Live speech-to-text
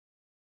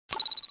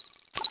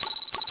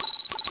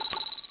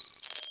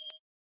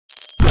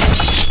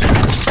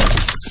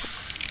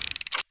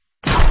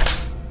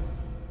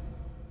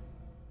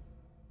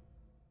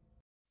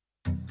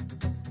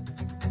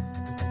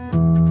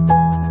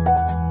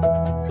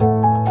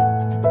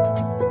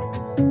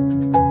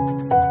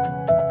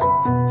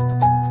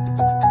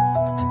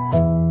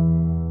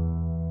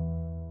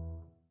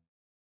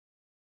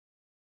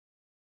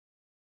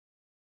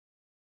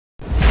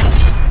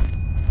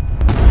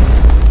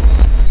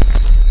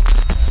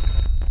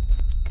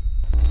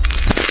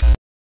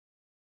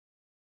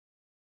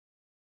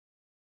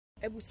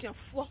ebusia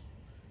fo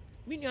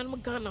me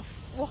nuanom Ghana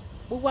fo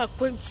wo wa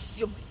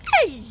kwantiom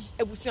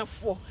ebusia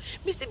fo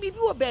me se bibi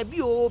wo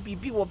baabi o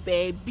bibi wo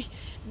baabi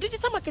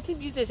digital marketing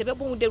business e be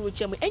bon de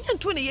rocham enya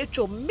nto na ye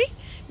twom me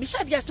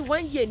shade as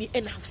 1 year ni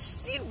and I've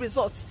seen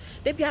results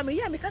they be am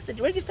here me cast the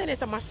register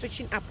and I'm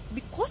switching up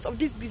because of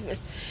this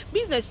business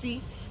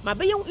see my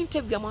be your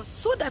interview am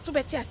so that to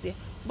better say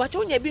but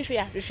onya bi hwe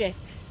ya hwe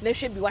na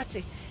hwe bi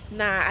wate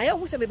na ayo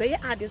hu se me be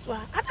add so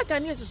other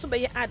Ghanaians so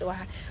be add wa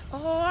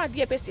oh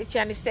dear best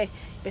channel say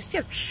be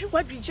say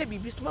what we je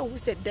bibi so who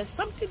said there's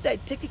something that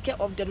taking care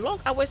of the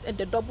long hours and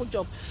the double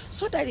job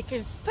so that you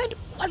can spend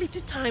quality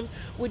time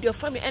with your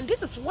family, and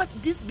this is what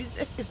this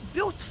business is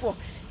built for.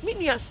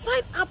 Meaning you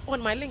sign up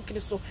on my link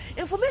so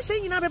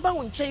information you know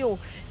about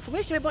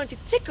information about to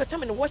take your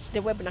time and watch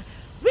the webinar.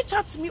 Reach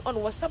out to me on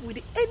WhatsApp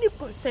with any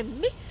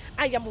concern. Me,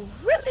 I am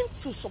willing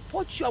to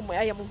support you.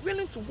 I am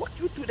willing to walk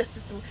you through the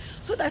system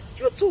so that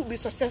you too will be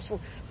successful.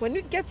 When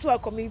you get to our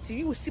community,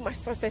 you will see my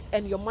success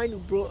and your mind will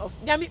blow off.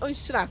 Yami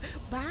Onshira.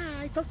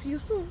 Bye. Talk to you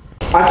soon.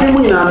 I think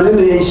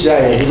he's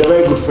a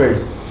very good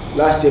friend.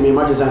 Last year,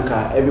 my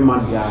Zanka, every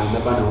month,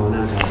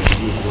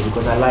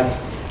 because I like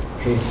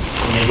his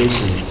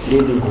conversations.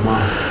 Leading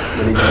command.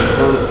 When he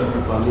tells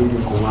people,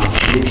 leading command,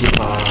 leading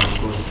power,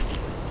 because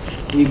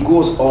he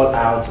goes all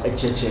out at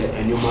church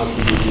and you might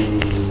be.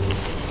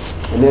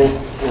 And then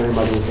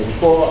everybody said,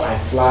 before I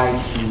fly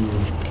to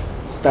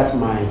start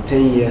my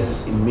 10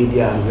 years in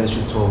media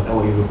anniversary tour, I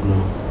Europe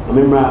now. I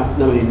remember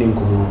now in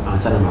Nkomo and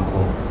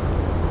Sanamako.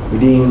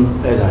 Within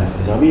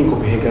Zionfelix, I'll be in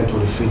Copenhagen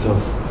 25th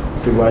of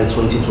February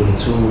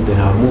 2022. Then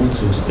I'll move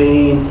to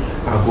Spain.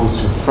 I'll go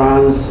to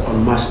France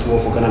on March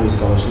 12th for Ghana Music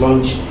Awards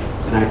launch.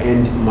 And I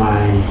end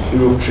my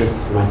Europe trip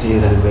for my 10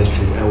 years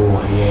anniversary. I will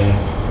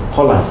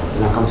Holland,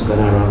 and I come to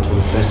Ghana around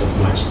 21st of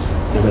March.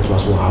 Never to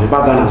us. I'm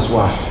back Ghana as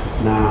well.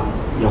 Now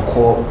you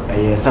call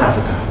South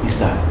Africa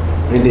Easter.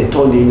 When they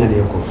turn the in and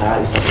they call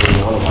Easter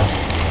for all of us.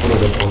 All of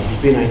the post.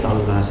 You pay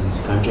 9,000 Ghana cedis.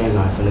 You can join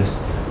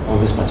Zionfelix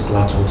on this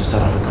particular tour to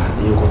South Africa.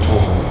 And you go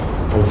tour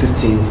from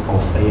 15th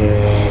of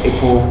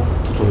April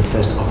to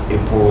 21st of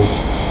April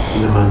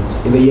in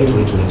the year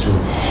 2022.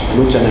 And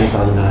not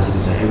 9,000 Ghana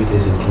cedis, and everything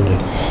is included.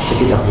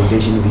 Ticket,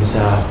 accommodation,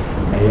 visa,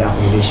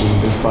 accommodation,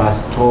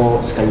 breakfast,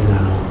 tour,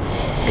 Skylinano.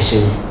 So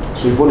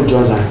if you want to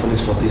join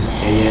Zionfelix for this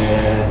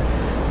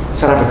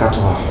South Africa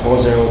tour,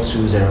 call 020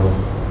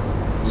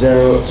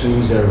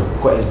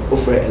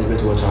 offer SB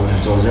to watch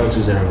our tour 020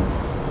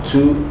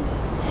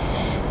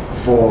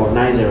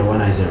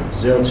 2490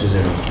 020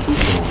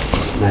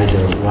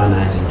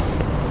 2490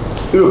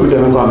 You will be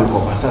able to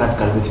call South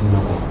Africa meeting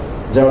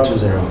 020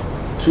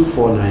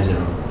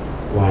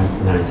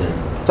 2490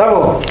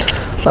 Sabo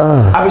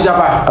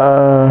Abishapa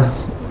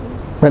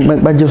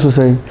But just to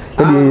say,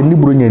 Happy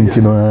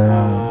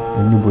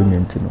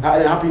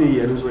New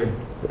Year, those way.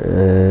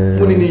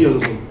 New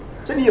Year,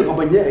 send you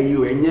company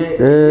you and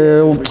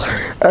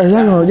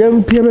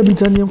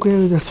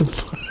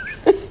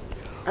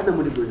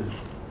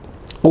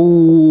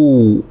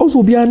oh,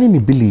 also be an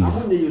believe.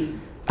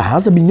 I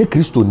have been a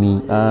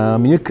Christian. I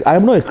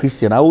am not a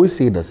Christian. I always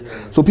say this.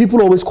 So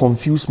people always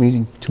confuse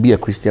me to be a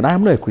Christian. I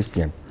am not a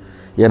Christian.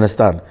 You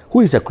understand?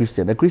 Who is a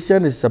Christian? A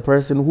Christian is a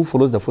person who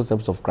follows the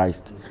footsteps of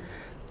Christ.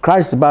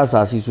 Christ bas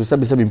as is to say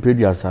in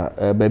previous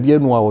baby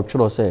no our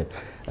church say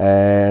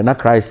na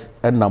Christ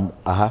and nam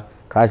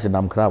Christ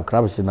nam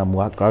crab is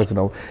nam Christ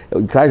now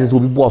Christ will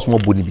be boss more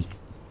body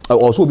bi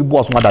also be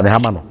boss more than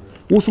hama no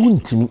wo so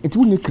ntimi enti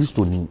wo nye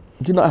Kristo ni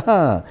enti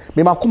na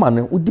me ma koma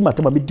ne odi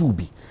matema be di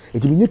ubi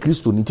enti me nye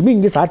Kristo ni enti me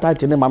nye sa ata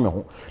ne ma me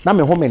ho na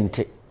me ho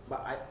mente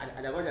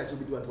Ajaguraja so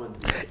be do at one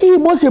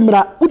mo se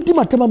mra odi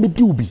matema be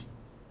di ubi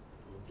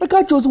na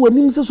ka chose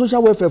wanim se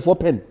social welfare for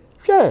pen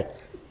hwe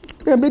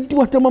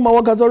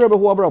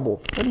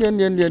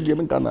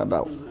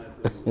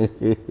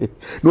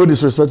no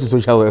disrespect to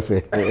social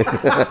welfare. Why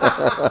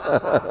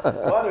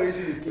don't you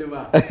see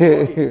disclaimer?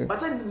 Okay.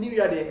 But New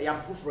Year they are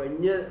for a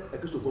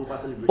Christopher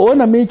celebration. Oh,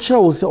 na make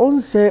sure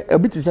on say a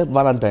bit is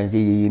Valentine's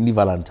Day, ni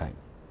Valentine.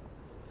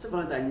 Say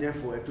Valentine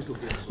for a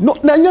Christopher. No,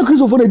 na nya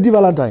Christopher di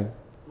Valentine.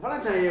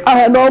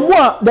 Valentine. No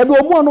more, there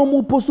be more no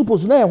more post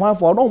na one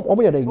for no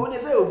omo ye dey. Oh,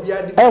 say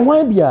obia di.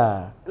 One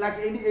bia. Like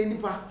any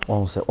pa.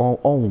 On say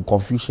on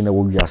confusion e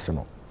wo wiase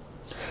no.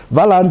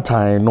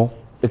 Valentine no,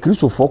 a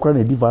Christopher kra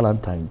na di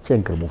Valentine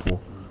check kremofo.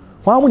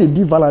 Why won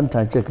di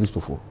Valentine check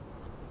Christopher?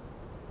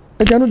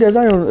 E janu dey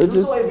Zion.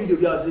 So why video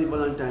bia say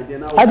Valentine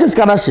then now. I just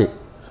cannot share.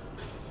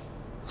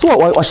 So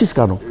what she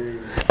scan no.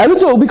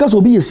 Everything because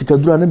obi ye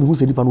sikaduru na me hu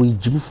se nipa no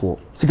ejimi for.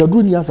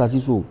 Sikaduru ni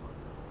asase so.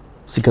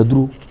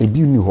 Sikaduru ebi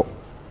ni ho.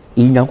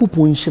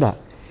 Nyankopon nhira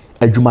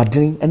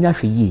adwumaden anya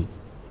hwe yie.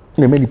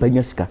 Na me nipa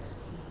nya sika.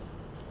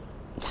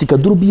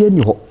 Sikaduru bi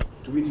ani ho.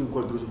 To wait in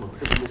kwaduru so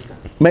sika.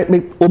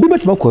 Me obi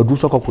betima kwaduru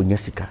so konya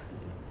sika.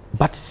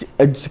 But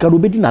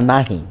sikaduru be di na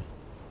nahin.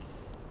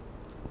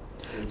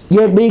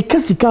 Ye me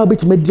kasika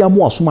betima di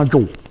amo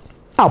asomadwo.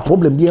 A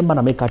problem bi e ma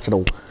na me ka kire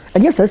wo.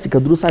 Enya sa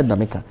sikaduru side na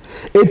me ka.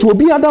 Etu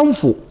obi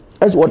adamfo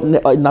as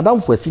na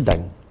adamfo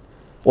asidan.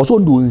 Also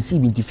do nsi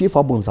bi nti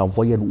fiefa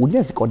bonsamfo ye no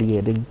onya sika ode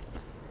ye den.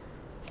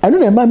 I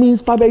don't know,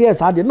 means Papa,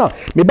 yes, I did not.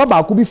 Me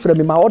Baba could be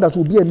friend, my orders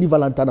will be a new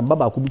Valentine, and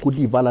Baba could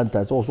be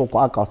Valentine's also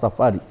call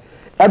safari.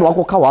 And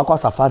walk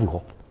safari.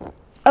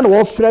 And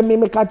what friend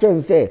me catch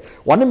and say,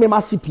 one of me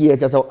must see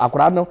as a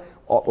Aquano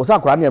or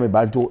Sacrania me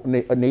banjo,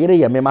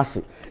 Nerea me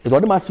massi. It's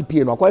one of my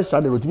CP and quite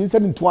standard, which means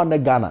sending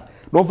 200 Ghana.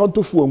 No fun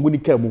to fool when you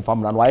came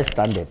from and why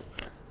standard.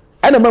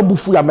 And a man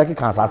bufu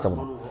American assassin.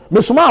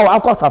 Miss Mao, I'll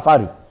call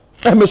safari.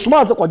 And Miss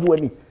Mao, what you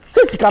any.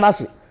 Says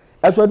Kanashi.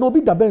 As I know, be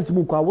the Benz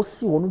Muka, I will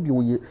see one of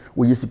you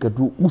where you seek a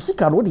do.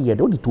 Musica already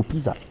had only 2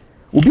 pizza.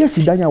 Ubi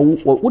Sidania,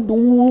 what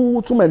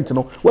do to mention?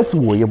 What's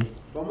William?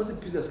 But was it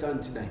pizza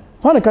scan today?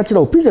 When I catch it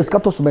out, pizza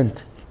scatter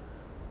cement.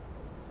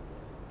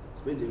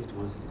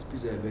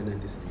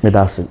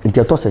 Medicine,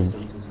 into a tossing.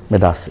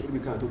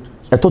 Medicine.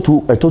 I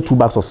told 2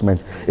 bags of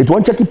cement. It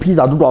won't check it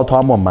pizza, I do out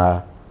on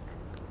my.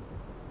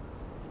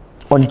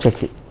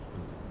 Uncheck it.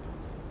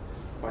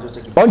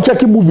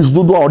 Uncheck movies,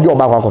 do audio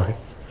about it.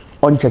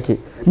 Uncheck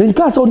it. Me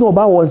can't say no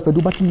about once,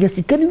 but yes,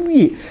 it can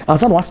be.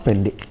 As I was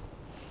spend it.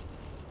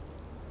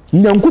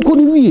 Nyankuko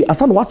ni wi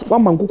asa na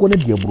one man kuko na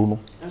dia Bruno.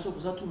 Enso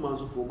kusa 2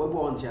 months for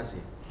babo on tiase.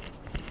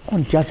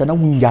 On tiase na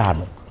wunya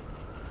no.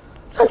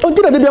 Say on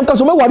ti na dey am ka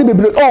so me wari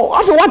bebre. Oh,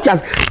 afi what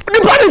tiase. The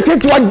planet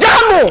take to a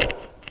jam.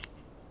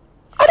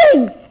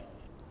 Ade.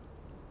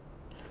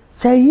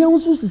 Say here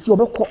unsu sisi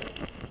obekọ.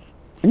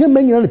 Nye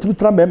manyina na tibi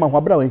tra be ma ho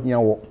abra wa hia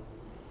wo.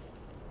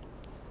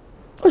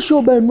 O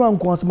show be nu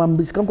anko asema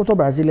mbisi kan koto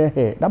Brazil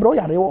he. Na bra o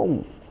yare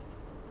wo.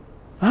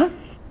 Ha?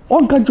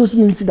 On kan just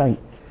incident.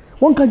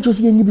 One can't just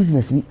any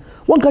business me.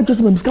 One can't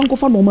just me can go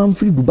for no man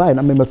free Dubai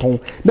na me meton.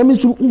 Na me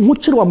so who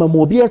chire wa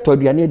mamobia to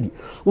aduane di.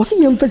 Wo se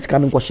yem first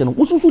kan question no.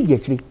 Wo so di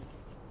akire.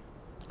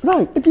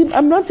 Right,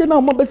 I'm not saying now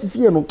my best is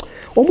here no.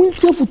 O mu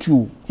ntia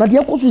futu na de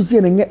akoso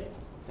sie na nye.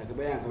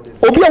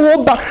 Obi a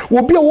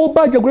wo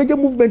ba Ajaguraja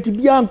movement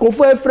bia anko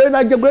for friend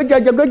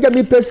Ajaguraja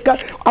me pesca.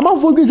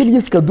 Amanfo gbe se bi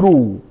yeska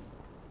draw.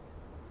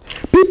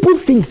 People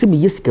think say me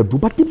yeska do,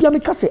 but people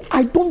make say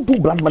I don't do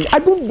blood money. I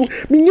don't do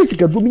me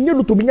yeska do, me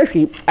nyelo to me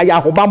nyahwe aya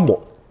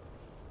hobambo.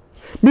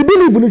 Me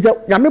believe ni say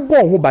nyame bo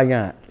ho ban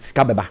a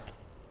sika beba.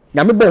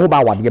 Nyame bo ho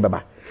ba wade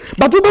beba.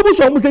 But we be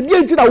so mo say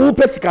die nti na wo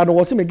pesika no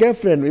wo say me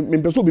girlfriend me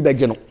peso bi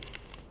beje no.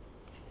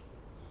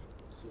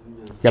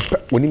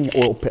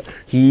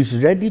 He is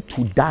ready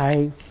to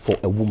die for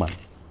a woman.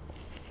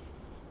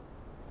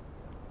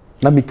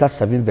 Na Micah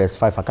 7 verse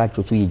 5 aka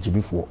choso ye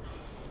jibi for.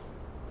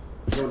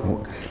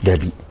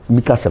 Debbie,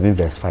 Micah 7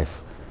 verse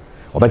 5.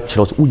 About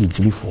church, who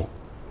you for?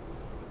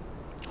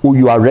 Oh,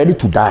 you are ready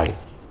to die.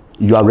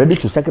 You are ready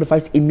to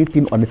sacrifice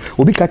anything on it.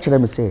 Obi catch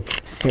them and say,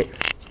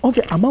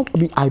 okay,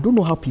 I don't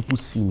know how people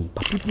see me,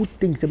 but people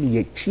think say me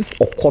a chief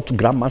or court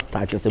grandmaster.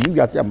 I say, maybe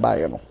I say I'm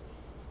buying no.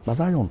 But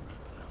Zion,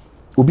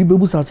 Obi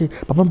Bebu say,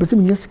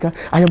 Papa,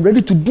 I am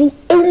ready to do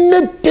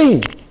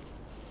anything.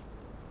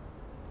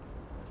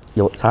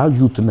 Yo, how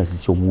you to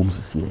is your womb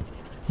here.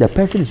 The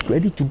person is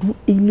ready to do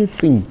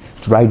anything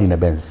to ride in a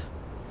Benz.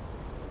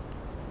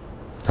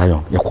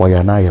 Ayo,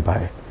 yakwaya na ye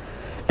bae.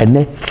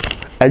 Ene,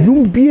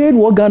 ayum bien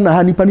wagana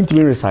ha nipa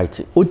ntimi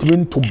recite.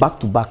 Otimi to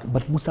back,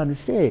 but Musa ne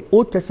say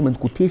Old Testament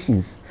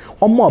quotations.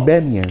 Omo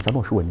abemiensa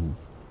no hwe wani.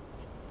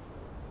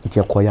 Iti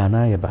yakwaya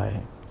na ye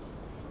bae.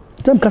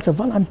 Tem ka se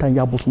Valentine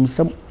ya bosum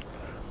sem.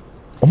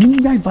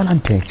 Omunya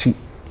Valentine chi.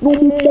 No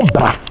mo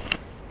bra.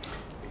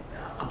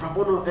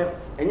 Abrabono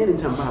enye ni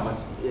tamba but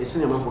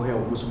senior man for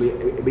help must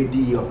be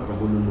di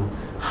abrabono no.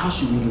 How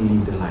should we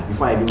live the life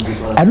before I even go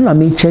to other? I don't know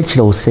me church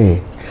will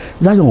say.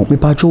 Zion me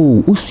pacho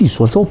usi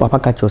so papa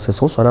catch yourself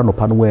so so no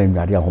pan we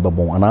nwade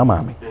ahobebon ana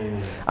ma me.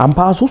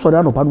 Ampa so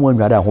no pan we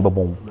nwade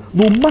ahobebon.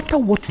 No matter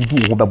what you do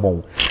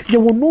ahobebon. Ye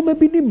wo no ma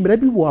bi ni mra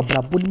bi wo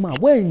abraboni ma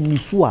wa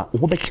nyisu a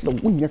wo be kire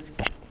wo nya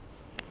sika.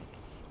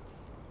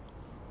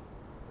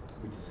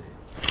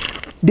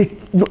 The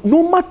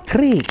number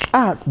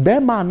 3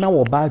 Bema na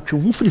wo ba twu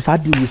hu free sa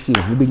de we say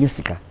wo be nya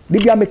sika. De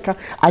bia meka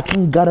I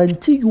can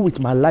guarantee you with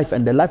my life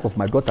and the life of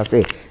my daughter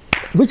say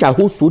which I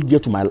hold so dear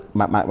to my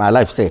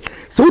life say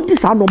so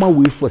this are normal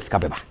ways for sika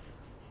beba.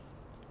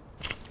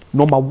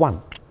 Number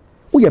 1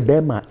 wo ye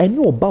Bema eni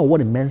oba wo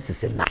ne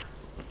menses na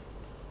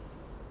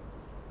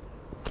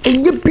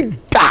enye bi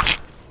da.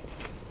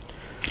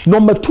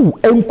 Number 2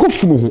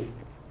 enkofunu ho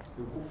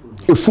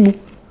efunu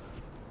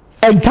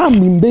enta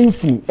mimbe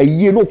funu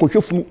eye no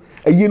kohwe funu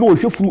eye no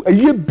ohwe funu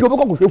eye bi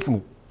obekọ kohwe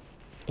funu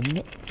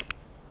enye.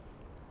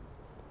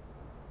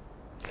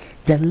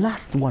 The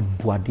last one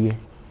buade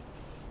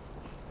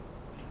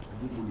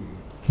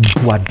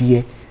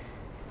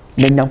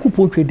na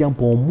nyankopɔ twedi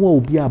ampo mo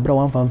obi abra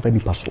wan fanfa ni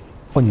paso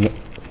onye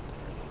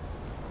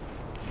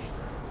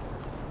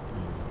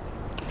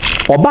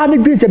oba ne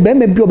dwen se be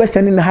ma bi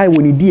obesene ne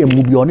highway ni die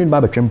mu bi one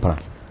ba betwempra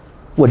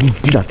wodi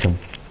di datem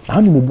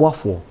anu mo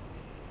boafo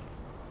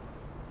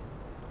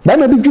na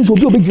ma bi dwen so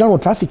obi gina no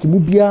traffic mu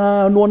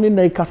bia no one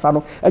na ikasa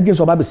no adwen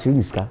so oba be siri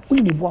niska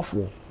oni mo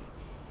boafo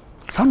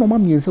sa no ma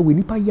miensa we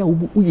nipa ya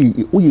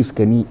uye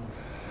skani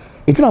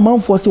It's not a man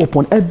forcing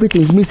upon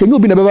everything. It means you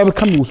be never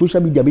come with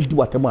social media, me do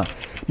whatever.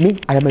 Me,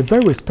 I am a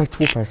very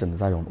respectful person,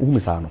 Zion. Who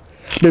is I know?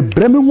 The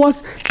Bremen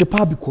was the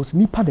part because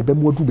nipa the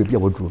Bemo do baby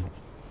our drone.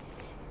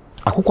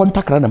 I could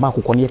contact her and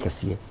Marco Conia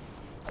Cassia.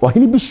 Or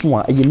he be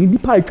sure a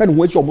nipa I can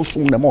watch almost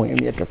soon the more in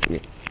the Cassia.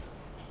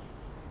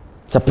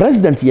 The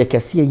president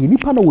Yakasia, you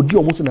nipa would do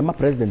almost in my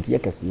president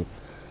Yakasia.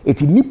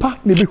 It nipa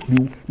never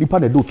knew nipa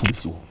the do to be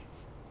so.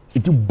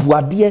 It do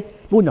boadier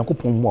no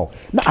Yakupon wall.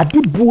 Now I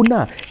did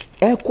bona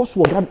air course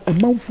will run a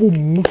mouthful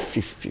mush.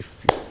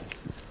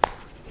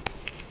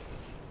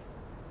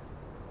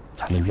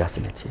 Maybe I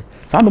said it here.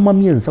 Some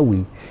mammy and so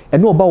we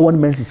and know about one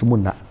man's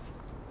Simona.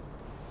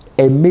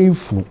 A main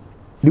fool,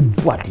 the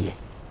boadier.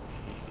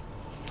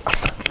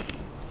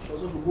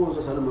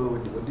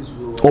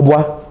 Oh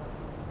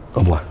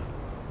boy.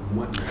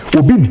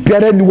 Will be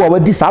better than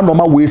what this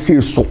normal way say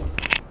so.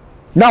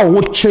 Now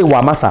what chill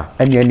wa massa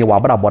and any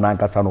wabra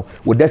bonancasano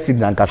with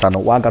destiny and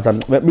casano, one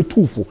casan, let me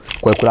two for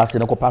Quaculas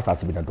and a pass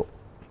as a do.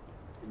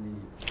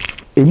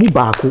 A new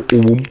barco, a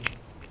womb.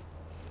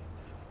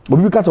 But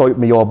because of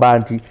me your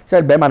banty,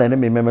 said Beman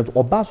and member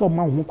or bass or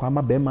man who come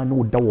a bearman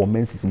no doubt or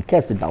men's in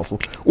casting also.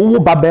 Oh,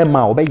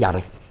 Babema or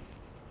Bayare.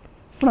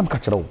 When I'm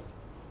catching all.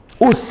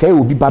 Oh, say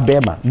will be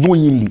Babema,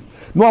 knowingly.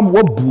 No, I'm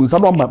what bulls. I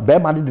know my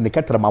bearman in the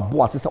catcher, my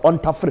boss is on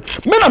tough.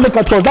 Men, I make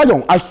a choice.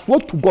 I swear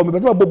to God, me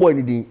better boy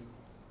anything.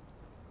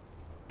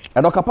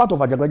 And not a part of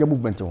Ajaguraja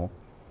movement. Or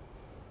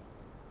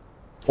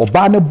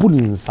Barney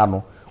Bulling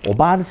Sano, or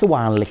Barney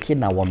Sawan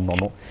Lekina one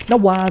no. Now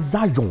was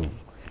Zion.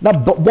 Now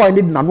boy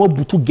didn't know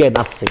to get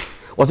that say.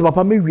 Was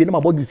Papa me read my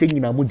body saying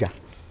in Amuja.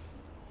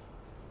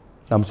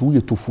 I'm so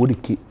you to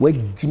 40K. Where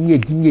Jimmy.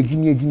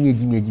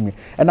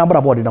 And I'm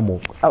about it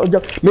more.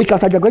 Make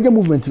us Ajaguraja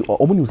movement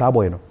or when you are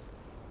boy.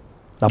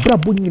 Na bra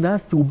bonyina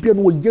se obi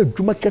no ye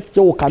adwuma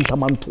kese wo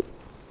kantamanto.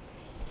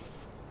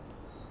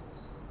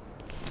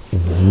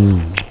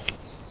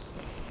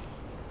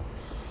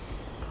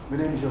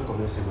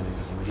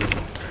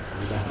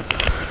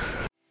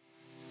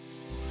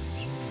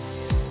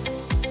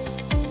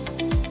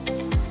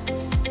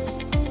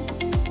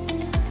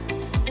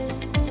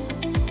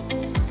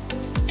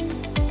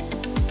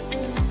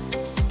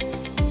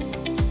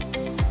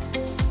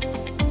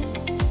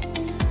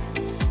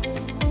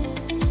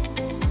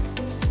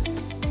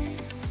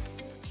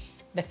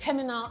 The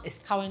terminal is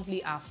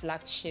currently our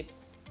flagship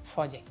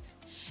project.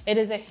 It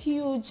is a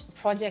huge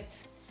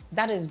project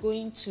that is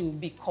going to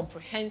be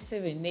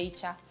comprehensive in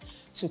nature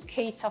to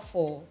cater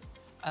for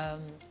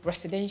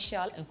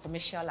residential and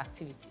commercial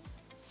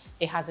activities.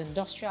 It has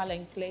industrial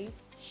enclave,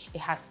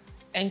 it has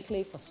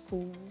enclave for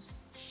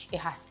schools, it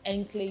has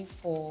enclave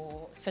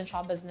for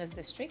central business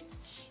district,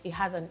 it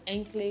has an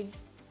enclave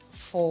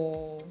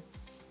for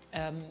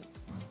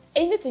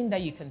anything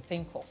that you can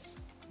think of.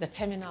 The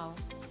terminal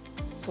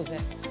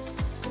possesses.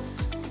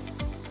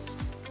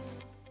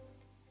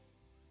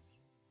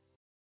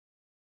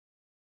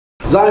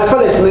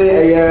 Zionfelix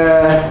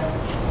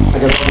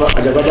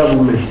Ajaguraja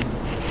movement.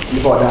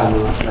 Before that,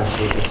 no, that's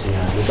what it's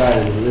here. The guy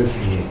in the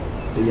refugee,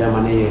 the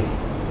Yamane,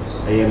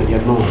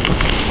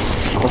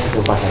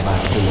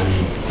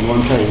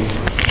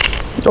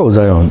 oh,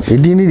 Zion,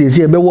 it didn't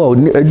see a bear,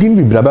 it didn't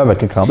be Brabba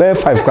account,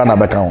 5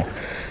 grand account.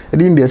 It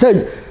didn't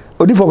say.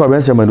 Odi for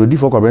Corbensam and Odi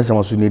for Corbensam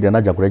was need an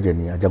Ajaguraja,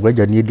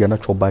 Ajaguraja need an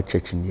Choba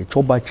Church in the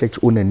Choba Church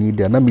owner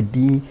need an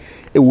Amidi,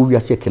 a Wuya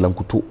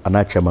Kelankutu, an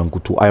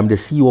Achamankutu. I am the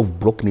CEO of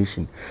Block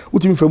Nation.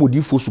 What you from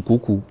Odi for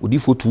Sukuku, Odi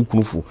for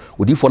Tukunufu,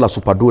 Odi for La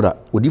Supadora,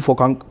 Odi for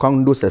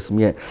Kando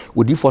Sesmere,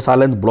 Odi for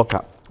Silent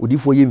Blocker, Odi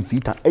for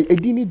Yemfita, a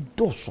dini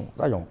Dawson,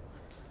 Zion.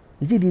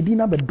 Is it the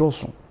dinner but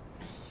Dawson?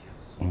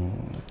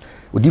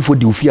 Odi for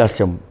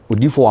Dufiasem,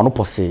 Odi for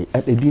Anopose,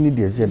 a dini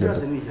de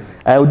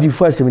Odi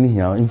for 7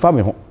 here, in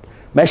family.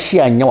 Meshi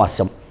anya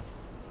wasem.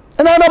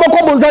 And I never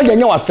come on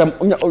anya wasem.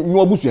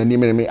 You abusu ya me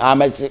me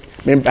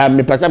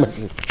pesa me.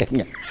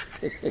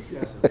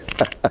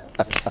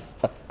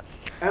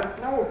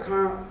 Now we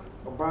can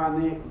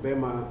Obani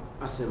Bema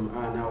asem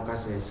now ka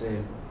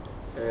say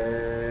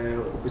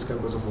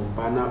because of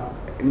Bana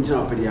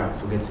internal pedia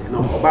forget say. No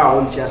Oba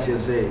on tia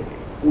say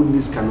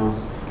unis cannot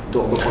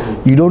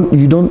you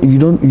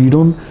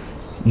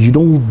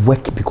don't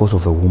work because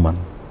of a woman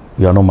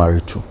you are not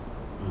married to.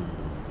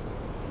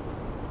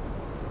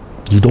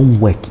 You don't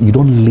work, you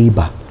don't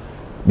labor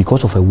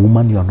because of a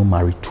woman you are not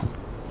married to.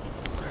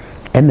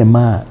 And the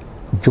man,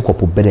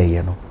 Jacob better,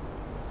 you know.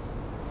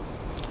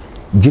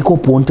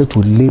 Jacob wanted to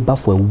labor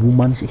for a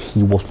woman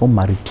he was not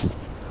married to.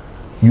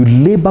 You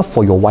labor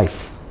for your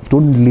wife,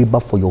 don't labor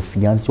for your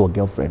fiancé or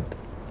girlfriend.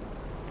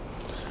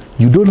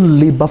 You don't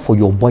labor for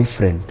your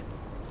boyfriend,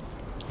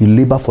 you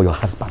labor for your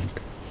husband.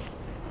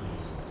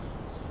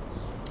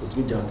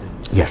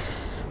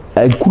 Yes.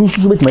 I couldn't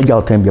make my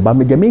job time, but I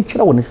make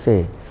sure I want to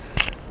say.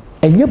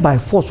 And yet by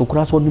force of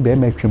cross only be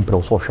make him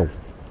social.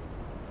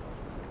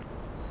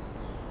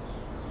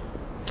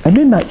 And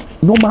then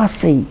no ma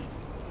say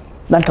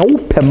like a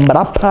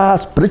pembra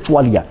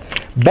spiritually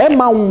be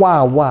man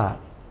wa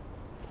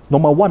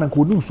number 1 and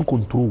could lose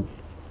control.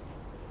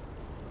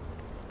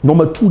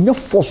 Number 2 your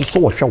force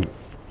so show.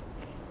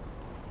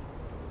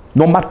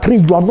 Number 3,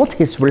 you are not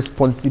his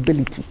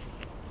responsibility.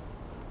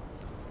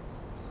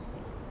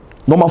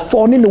 Number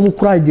 4,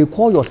 they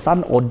call your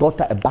son or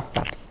daughter a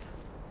bastard.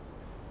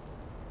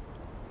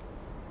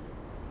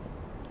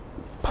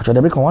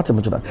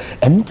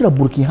 And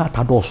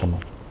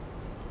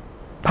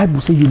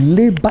Bible says you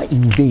labor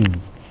in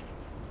vain.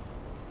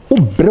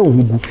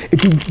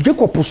 It is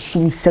Jacob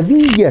 7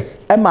 years.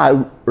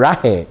 Emma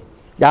Rahe.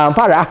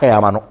 Yamfa Rahe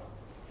Amano.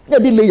 You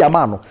did lay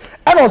Yamano.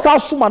 And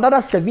also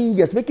another 7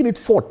 years, making it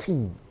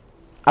 14.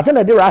 I tell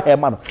you, they Rahe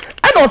Amano.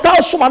 And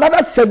also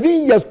another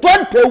 7 years,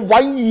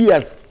 21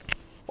 years.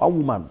 One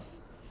woman.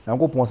 I'm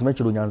going to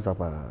mention the answer.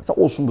 So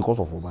also because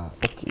of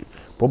okay.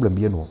 Problem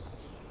being no.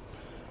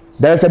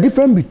 There is a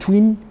difference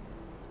between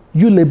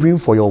you laboring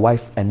for your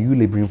wife and you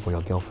laboring for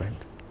your girlfriend.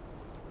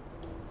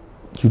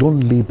 You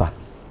don't labor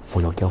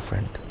for your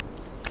girlfriend.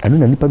 I don't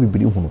know any people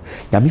believe who.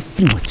 You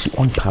free with you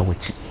on power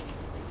with you.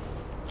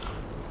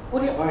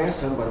 What are you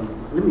saying?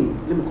 Let me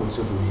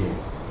consider from here.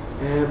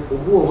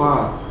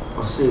 Obuwa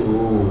or say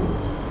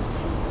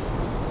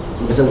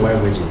Besan wire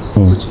virgin,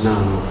 which now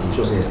I'm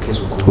sure says case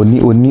of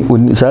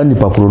Oni Sani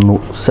Pakrono,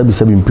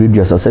 Sabi in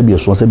previous, Sabi,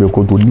 so Sabi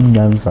Koto,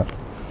 Ninyansa.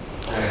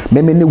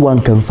 Many one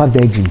can fa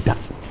virgin that.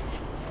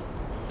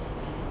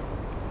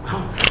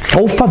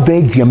 So fa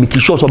virgin, make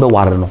sure so be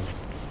warno.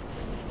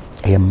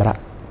 I am right.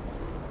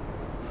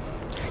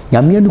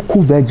 Yamia no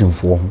cool virgin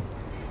for him.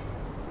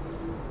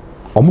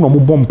 Omo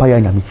bompire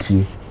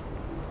nyamitie.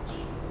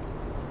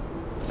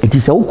 It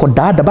is a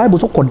ukoda, the Bible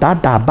so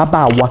kodada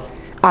babawa.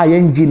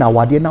 ING na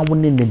wade na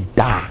wone ne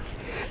da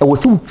e wo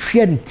se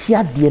utwe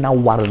ntia de na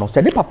ware no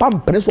se ne papa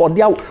mpene so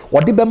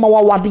ode be ma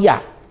wade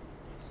a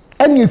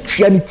ene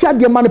twa ntia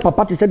de ma ne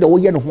papa te se de wo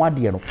ye ne ho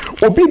ade no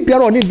obi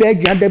biara oni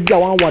virgin da bia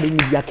wan ware ni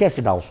bia kese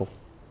da so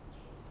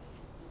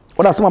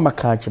oda se mama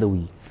ka kire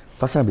wi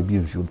fasa be bi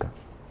nsuga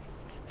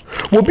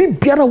obi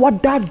biara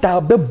wada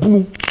be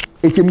bunu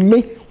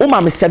etime o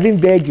ma me 7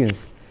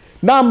 virgins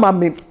na ma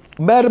me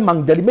Mary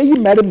Magdalene me yi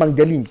Mary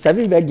Magdalene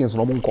 7 virgins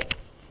no monko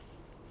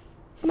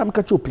I'm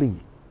catch you playing.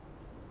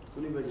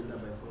 Only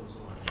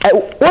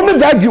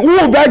virgin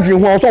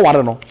who also want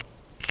to know.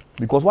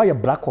 Because why a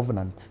black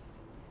covenant?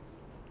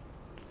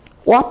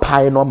 Why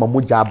pie no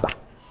mamujaba?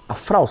 A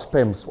frau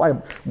sperms. Why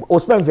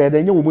sperms are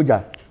the new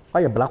muja?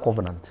 Why a black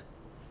covenant?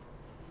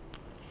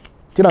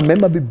 Tina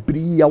member be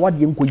bria what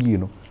you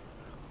know.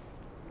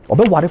 Or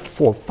be what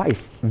 4,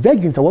 5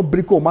 virgins are what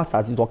brick or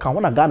masters is or can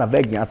one a Ghana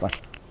virgin answer.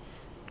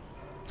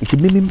 It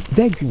mean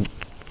virgin.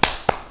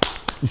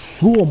 It's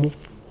so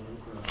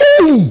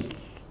hey,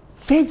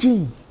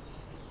 virgin.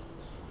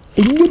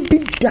 And you be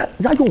that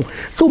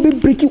so be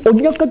breaking on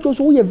your control.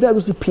 So you're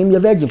very supreme, your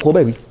virgin, call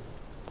baby.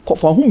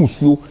 For whom you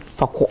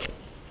for call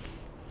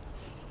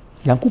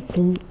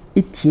Yankupon,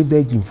 it's a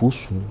virgin for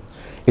soon.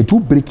 A two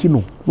breaking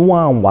no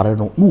one, what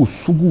no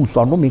sugu,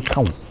 so no make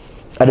count.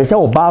 And they say,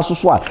 oh, basso,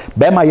 so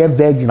bear my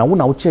virgin, I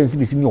won't change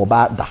this in your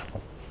bad.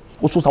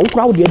 Also, so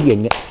crowd the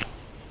end.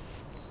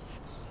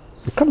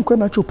 You can't go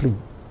natural plane.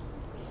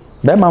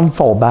 Bear man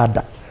for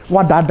bad.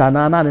 What that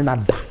na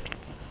da.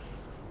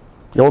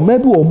 Your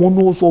maybe or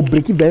mono so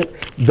breaking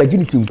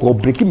virginity or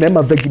breaking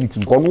member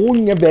virginity or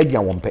only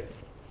virgin one pet.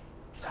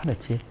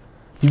 Sanity.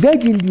 The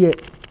virgin dear.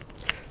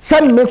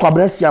 Some make a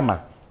bless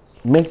yama.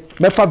 Me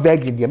for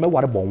virgin dear, me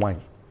water born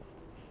wine.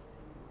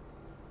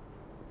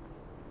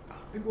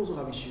 People also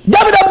have issues.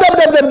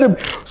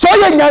 So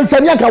young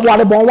Yansan Yanka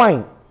water born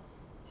wine.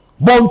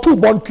 Born 2,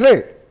 born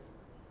 3.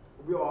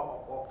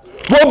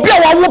 Will be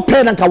a one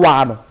pen and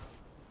kawano.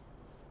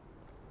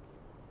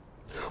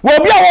 Well,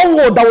 be a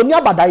one that will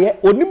never die,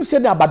 or nim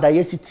send about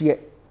die city.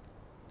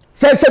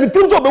 Say, the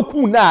things of the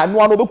coon now, and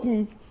one of the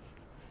coon.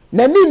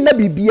 Nanny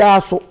never be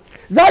so.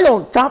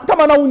 Zion,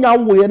 Tamana,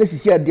 we are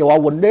necessary, they are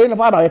one day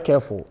about I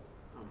careful.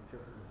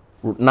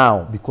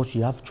 Now, because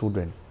you have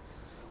children.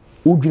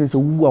 Ujin is a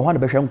woo, I want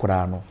to be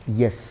Shankorano.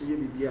 Yes.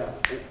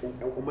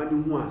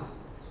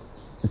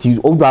 It is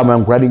old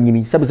man grabbing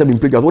me, 7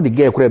 pictures, what the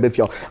gay crab.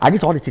 I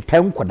just wanted to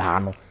tell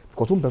Kodano.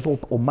 Because some person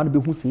or man be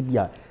who say,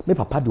 "Dear, me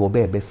papa do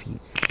obey Befi."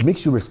 It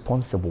makes you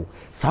responsible.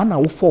 Sana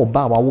will fall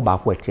back our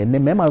back wet, and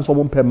then member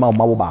someone per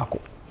mile back.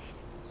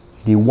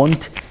 They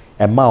want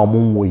a mile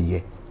moon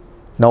way.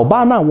 Now,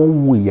 Bana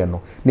won't way,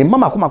 no. Ne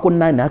Mamma come up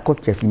 9 I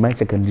got Jeffy my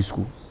secondary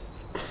school.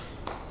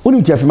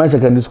 Only Jeffy my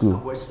secondary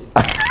school.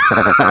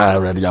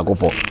 Ready, I go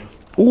for.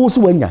 Who's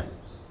when ya?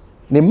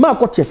 Ne Ma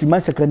got Jeffy my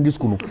secondary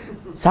school.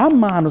 Some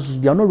man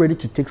they are not ready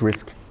to take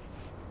risk.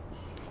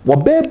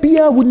 What baby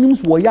would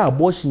names were ya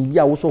abortion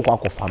ya also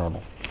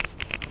no.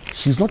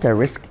 She's not a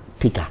risk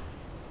taker.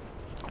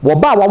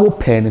 What ba wa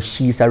pen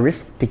she's a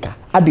risk taker.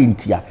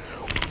 Adentia.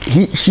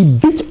 She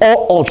beat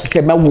all odds to say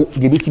ma wo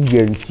the basic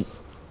guarantee.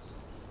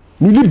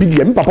 Me bi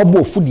bi me papa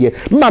bo food ye.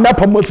 Ma na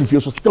papa mo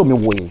fifie so still me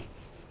wo ye.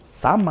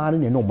 Sa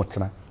man ne no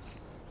motena.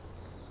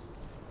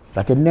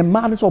 But the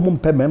man is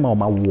almost pay me ma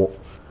wo.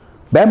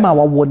 Bema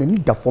wa wo ni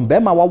da fom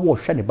bema wa wo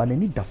hwe ne ba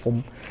ni da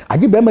fom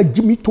age bema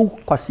jimi to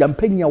kwase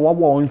ampanya wa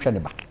wo on hwe ne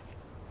ba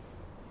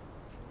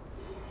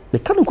the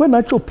kind of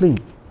natural plane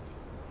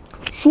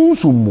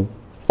sunsumu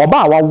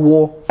oba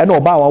awawo ene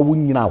oba awawo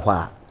nyina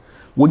hwa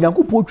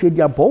onyankopɔ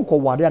twedi ampa onko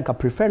ware anka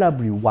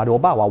preferably ware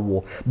oba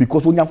awawo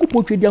because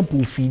onyankopɔ twedi ampa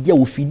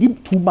ofidi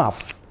 2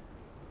 months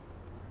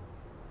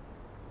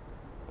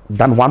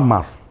than 1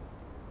 month.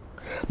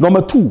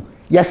 Number 2,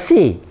 you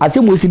say, as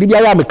you see, I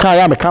am a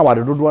car, what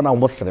I don't want to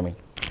almost me.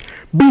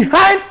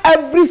 Behind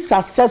every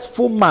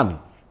successful man,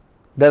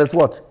 there is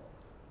what?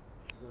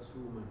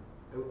 Successful woman.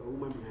 A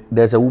woman behind.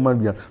 There's a woman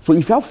behind. So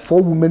if you have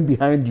 4 women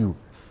behind you,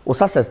 what's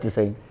success to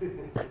say?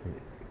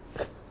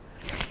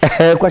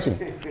 Question.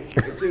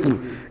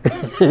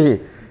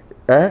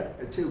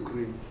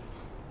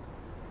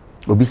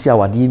 Obisi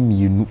awade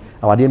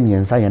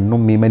miensa ye no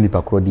me mani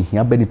pakro di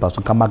hia bani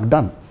paso ka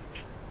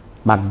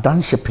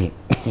Magdan shipping.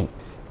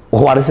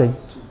 What is it?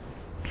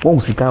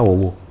 One sika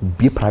wo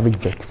be private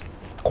jet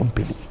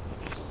company.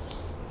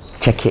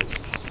 Check it.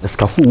 The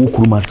scafu wo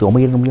kuruma se o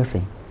maye no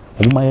yesen.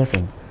 O ma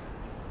yesen.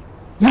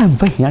 Ya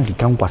mfa hia di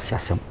kan kwase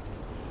asem.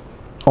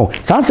 Oh,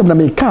 sansem na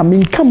me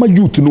ma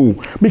youth no.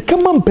 Me ka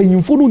ma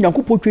mpanyimfo no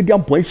Nyankopɔ twedi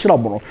ampo ehira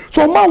mo no.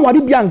 So ma ware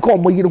bia nka o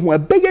moyire ho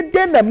ebeye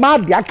den na ma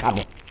de aka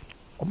no.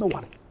 O me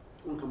ware.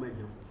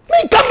 Me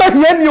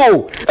come here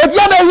you. If you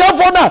are here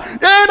for now, I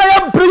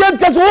am present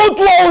to 2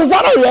 hours. I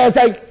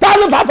say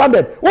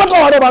 1,500.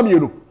 What about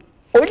you?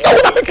 Oh, you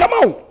want me come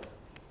out?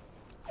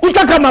 Who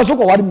can come out? So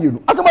what do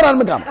you? As a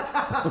man, come.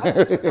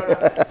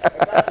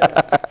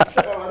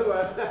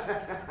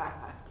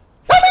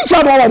 Let me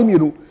show what you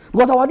do.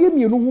 Because I want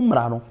you know whom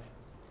Rano.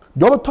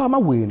 The other time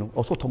away,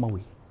 also Tom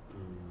away.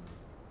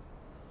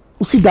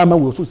 See Dama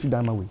will also see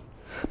Dama away.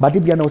 But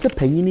if you know, say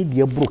penny,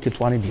 dear broke it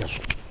 1 year.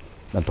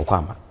 Not to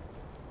come.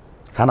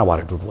 Sana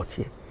ware do what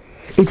here.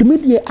 It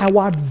media I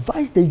would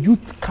advise the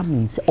youth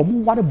coming say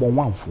omo ware bon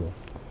one for.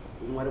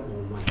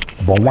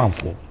 Bon one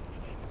for.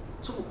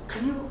 So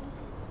can you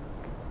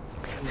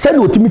say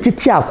no timiti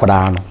ti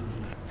akwara no.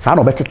 Sa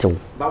na obetetew.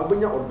 Ba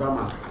obonya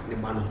odama ne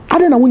ba no.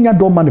 Ade na wonya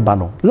doma ne ba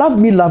no. Love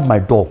me love my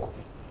dog.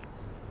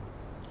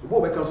 Bo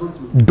be kan so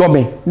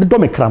ntimi.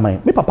 Dome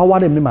kraman. Me papa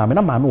ware me maame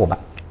na maame wo ba.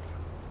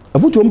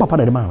 Afutu papa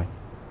na de maame.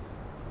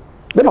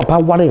 Me papa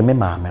ware me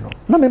maame no.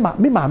 Na me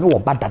maame wo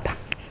ba dada.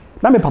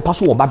 Na me papa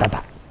so wo ba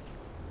dada.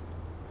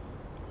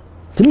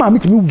 Ti ma me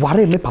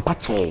ware me papa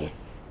che.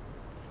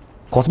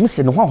 Cause me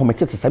se no ho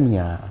ahomete te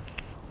samia.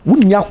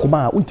 Wunni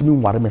akoma a untimi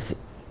ware me se.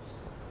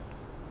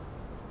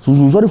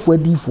 Suzu fo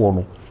adifo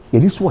no.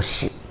 Yeri so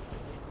hye.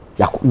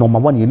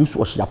 Number 1 yeri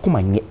so hye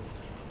akoma nye.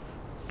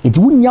 Enti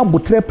wunni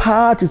abotre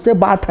pa te se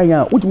ba atan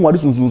a untimi ware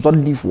suzu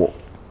adifo.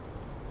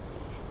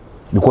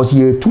 Because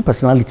you 2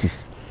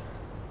 personalities.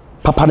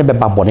 Papa ne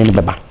beba bone ne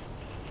beba.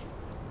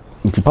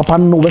 If papa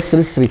no we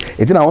siri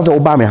it na won say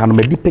oba me hanu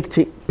me depict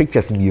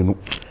pictures bienu.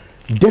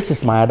 This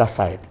is my other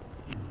side.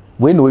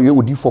 When we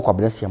odi for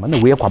kwabenesiama na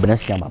we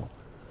kwabenesiama no.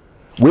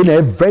 We na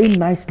a very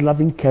nice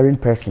loving caring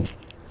person.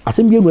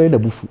 Asem bienu na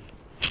bufu.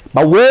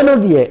 But we no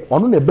de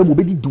ono na be mo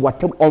be di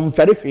watem on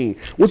fere hwe.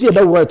 Wo se e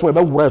be wura to ho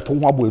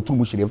abo etu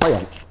mu hire fa ya.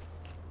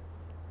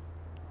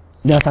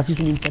 Na asasi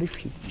so ni fere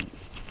hwe.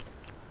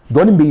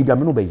 Doni be bia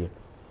me no be ye.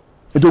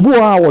 Etobu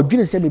ha wo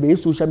dwene se me be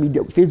social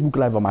media Facebook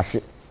live am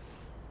ahye.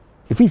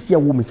 If you see a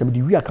woman,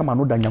 somebody we are coming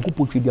on than Yanko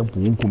Pochi and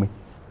Punkume.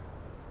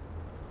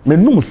 Me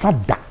no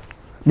sada.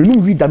 Me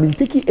no read them in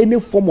taking any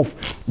form of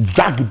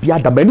drug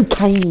beyond the many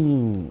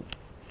kind.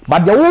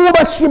 But the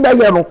over she may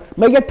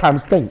get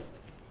times 10.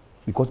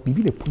 Because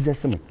baby they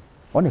possess me.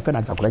 On the fan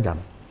Ajaguraja.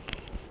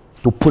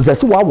 To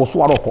possess what was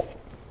swallow.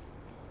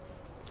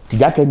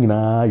 Tijaka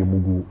nina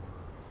yomugu.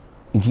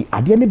 Inti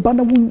adiane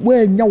bana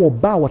we nya wo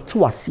ba wo te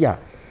wase a.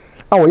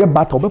 A wo ye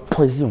battle be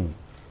poison.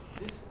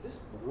 This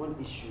one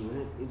issue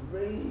is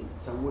very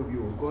somewhere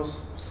because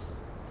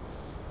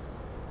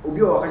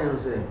Obi o kan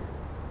say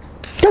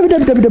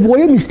David wo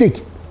ye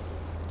mistake.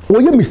 Wo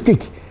ye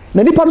mistake.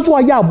 Na nipa no so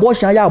ya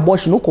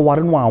abortion no ko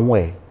ware no anwo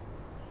e.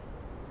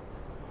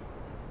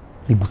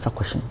 Ibusa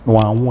question no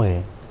anwo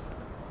e.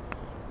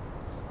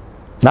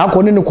 Now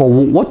according to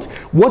what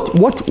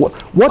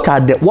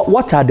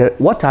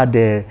are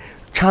the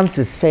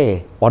chances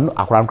say on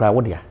akran kra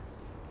wo dia.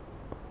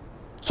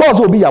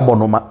 So be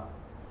abonoma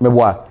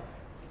meboa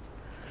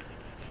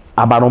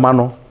abanoma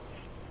no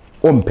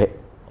ompe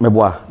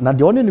meboa na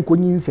de one ne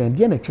konyinsen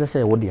de na kire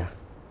say wo dia.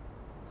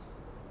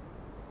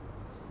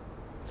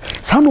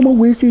 Sanoma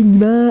we say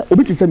nyina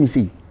obi ti say me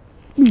say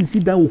me si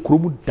da wo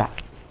kromu da.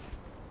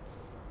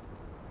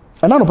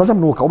 Ana no pasam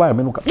no ka oba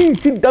me no ka me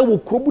si da wo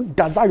kromu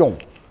da Zion.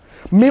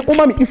 Me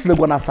oma me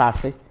Isle na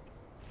asase.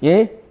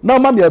 Eh? Na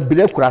oma me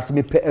abire akurase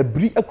me pe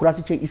abiri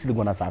akurase che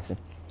Isle na asase.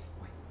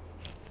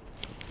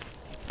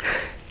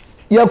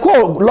 You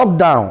call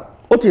lockdown.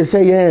 What you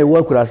say yeah, we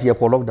akurase you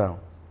call lockdown.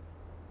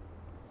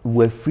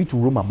 We were free to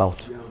roam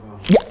about.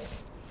 Yeah.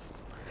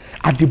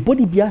 At the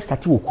body bia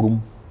start wo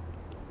krom.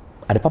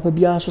 At the papa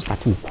bia so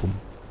start wo krom.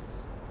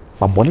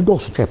 But body do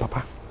so che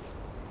papa.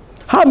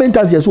 How many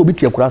times you so be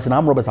akurase na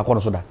am Robert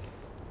akọ so da?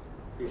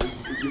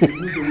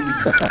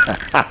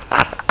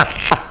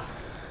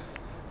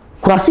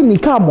 Kurasi ni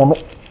ka mo no.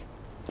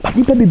 But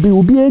nipa bebe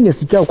obi enya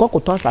sika akọ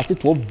akoto asase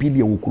 12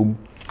 billion wo krom.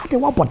 Ade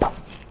wa boda.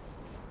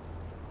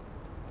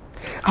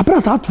 Apra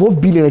sa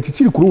 12 billion a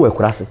chichiri kuro we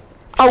kurase.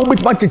 A wo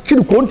bit ma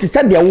chichiri kuro nti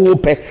se de wo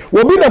pe.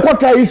 Wo bi na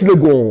kwata East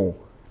Legon.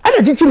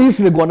 Ana chichiri East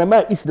Legon na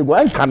ma East Legon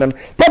an kanan.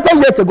 30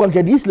 years ago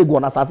ke East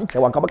Legon asase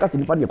chewa ka baka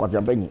nipa de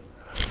kwata banyi.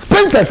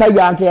 Sprinter say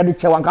ya nke ya de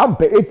chewa ka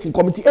mpe 18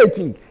 committee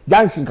 18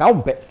 junction ka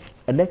mpe.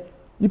 Ene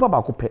nipa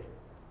ba ko pe.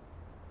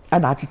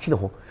 Ana achichiri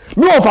ho.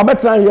 Me ofa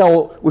betra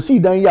here o si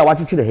dan here wa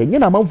achichiri he. Nye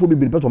na manfo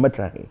bibiri pe to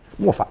metra he.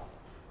 Me ofa.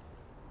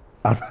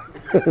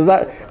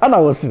 Ana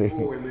wo sire.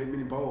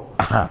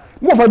 Aha.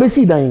 Mo fa be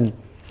si dan.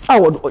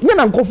 Awo, nye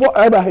na nkofo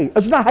eba he.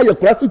 Asu na ha ye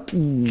klasi tu.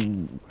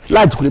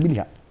 Light kule bi ni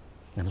ha.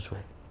 Ya no so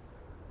he.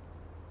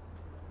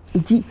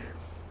 Iti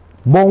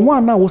bon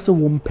wa na wo se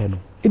wo mpe no.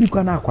 Ebi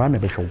kwa na akwara na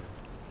be hwo.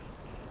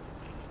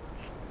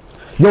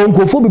 Ye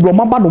nkofo bi bro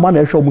maba no ma na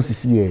ehwo mo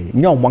sisi e.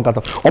 Nya o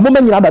mwankata. O mo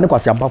manyina da ne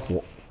kwasi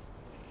ampafo.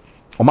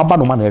 O maba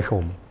no ma na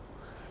ehwo mo.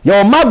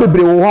 Ye o ma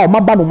bebre wo ha o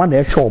maba no ma na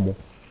ehwo mo.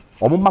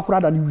 O mo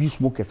makura da ne wi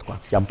smokers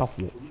kwasi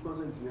ampafo.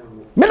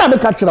 Me na me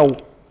ka kira wo.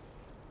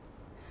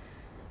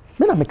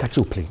 Me na me catch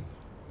you play.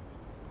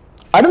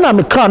 I don't know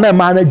me can na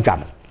man na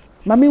dwa.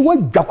 Na me wa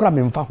dwa kora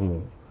me mfa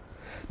ho.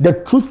 The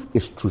truth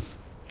is truth.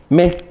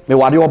 Me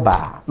ware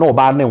oba. Na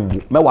oba na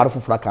nwu. Me ware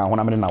fufura kan ho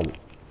na me na wo.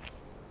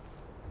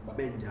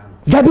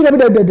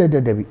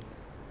 Dabi.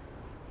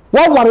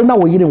 Wa ware na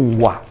wo yire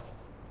nwa.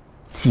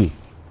 Tie.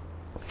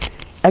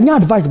 Anya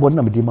advice bod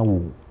na me de ma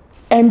wo.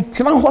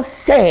 Entra ho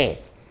say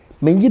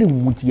me yire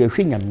nwu tie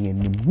hwe nyame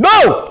anim.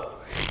 No!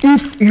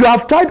 If you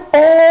have tried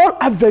all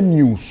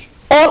avenues,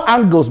 all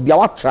angles be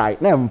our try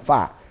na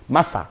mfa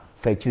masa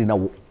fa chiri na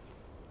wo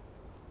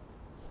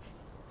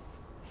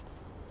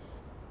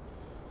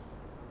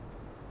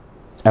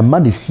a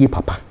man is see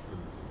papa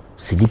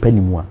sidi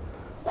panimua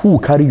who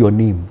carry your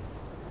name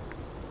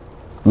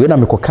we na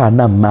mekoka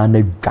na man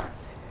na dwa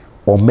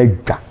o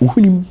medwa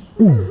uhunim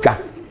udwa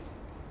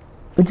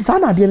nti sa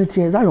na de ne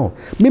tie Zion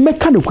me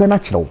meka ne kwa na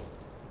kire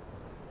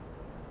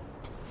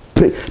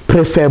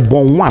prefer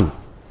born one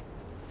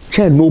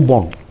chair no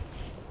born.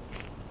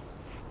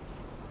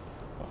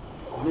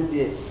 Oh,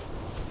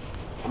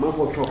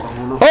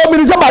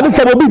 me somebody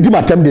say obi di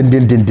matem den. Me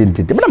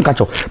nam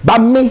catch up. But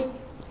me,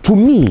 to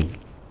me,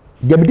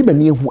 the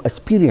bedi who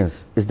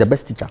experience is the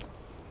best teacher.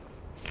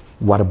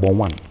 What born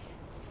one.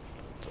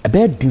 A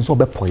bad din so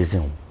be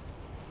poison.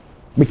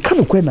 Me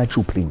can ko na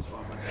chu play.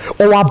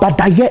 O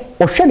abadaye,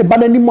 o hwe ne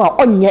bana nimu a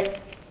onye.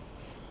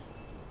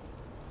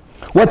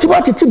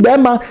 Whatever titi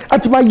bema,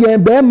 atima ye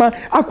bema,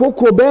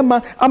 akokro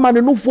bema, ama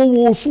ne no fo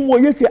wo su wo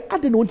yesi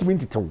ade no ntimi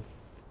ntitew.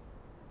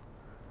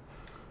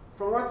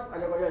 From what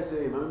Ajaguraja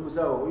say, Mami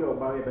Musa, we are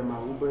about Bema,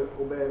 Ube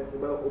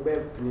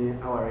Penny,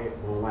 our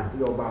one,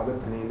 we are about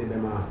Penny, the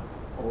Bema,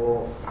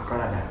 or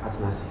Akrada,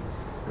 Atnasi.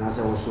 And I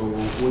say also,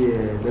 we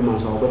are Bema,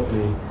 so Ube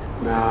Penny,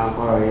 now,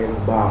 or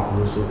bar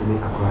also in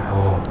Accra,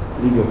 or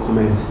leave your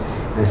comments in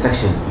the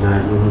section. Now,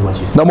 you know what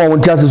you say. No more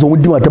chances, we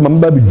do at the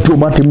Mamma Joe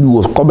Martin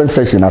was comment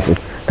section. I say,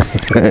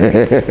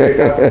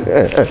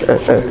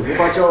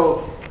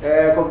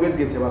 Congress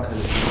get your work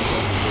and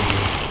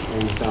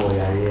so we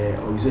are here,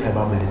 or you have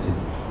about medicine.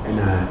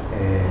 Na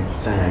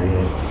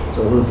sayare so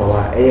won for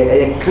wa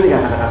clinic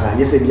akasa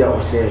yes bia o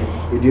share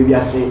e dio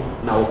bia se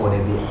na wo koda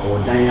bi o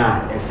dan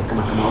a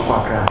kama ko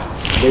akra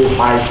very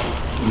white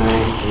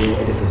nice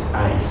edifice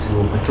is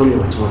so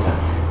petroleum water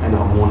and o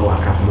mo no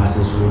akra kuma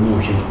sen so mu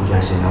hwe ku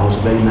ja she na also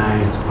very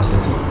nice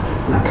hospital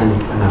na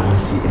clinic na we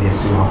see it is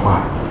so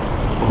akwa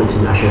o beti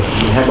na hwe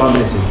we have our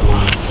medicine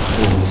one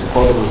so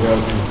call it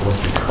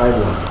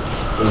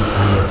 024651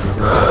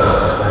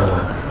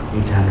 800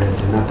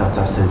 800 not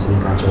tap sense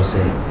in can just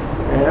say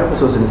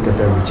episodes in this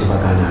cafe Richie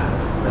Bagana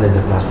that is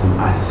the platform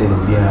as I say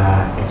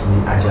it's me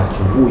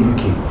Ajaguraja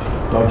UK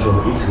Belgium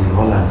Italy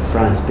Holland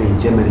France Spain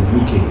Germany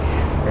UK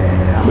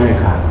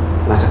America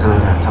Nasa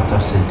Canada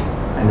tap send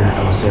and I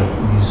will say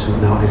you should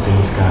now this in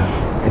this car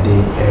a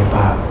day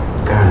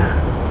Ghana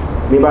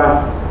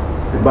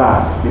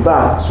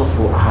Meba so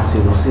for a hasi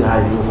no see how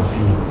you know for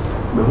fee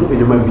me who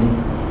in maybe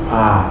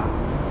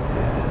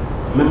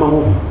member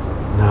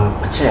na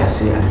acha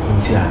say and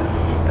kuntia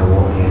e wo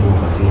e no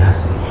fa fi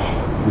hase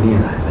we dey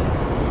Zionfelix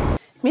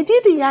me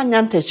did ya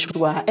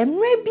nyantachua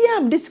emre bia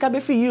am disca be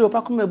free Europe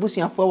akoma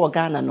busuafo wo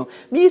Ghana no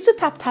me use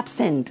tap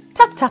send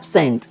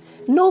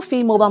no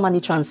fee mobile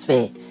money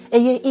transfer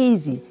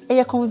easy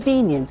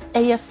convenient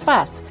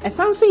fast and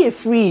sounds so you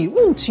free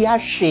won't you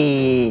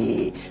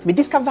hwe me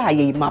discover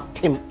ye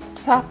mapim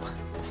tap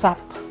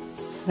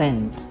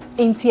send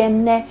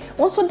Intienne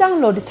also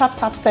download the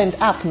tap send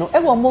app no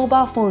ever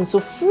mobile phone so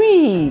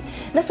free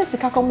na first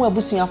ka komo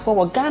abusuafo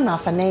wo Ghana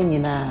fa na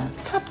nyina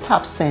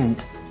tap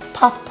send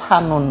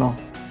papa no.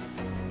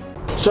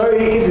 Sorry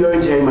if you're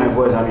not hearing my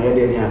voice, I'm here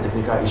any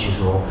technical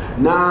issues or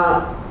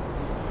now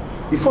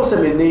before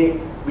 7 day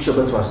Bishop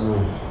to us no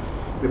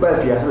me buy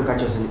if you ask me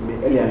catch us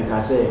earlier I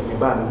can say me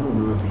buy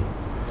no be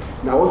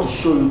now I want to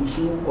show you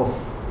two of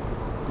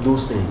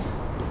those things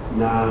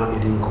now it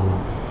didn't come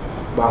up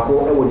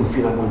bako e woni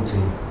feel about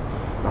thing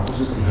bako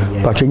so see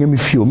here pa chenye mi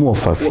feel mo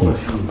fa feel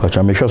pa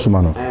cha me hwe so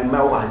ma no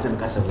ma wa hantem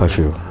kasa pa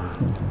sure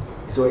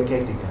so I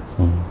can't take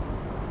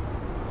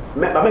I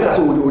make us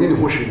only the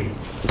Hoshi.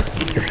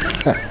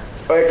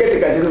 I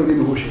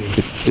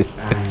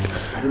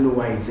don't know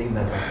why he's saying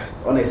that,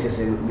 but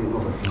honestly,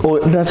 oh,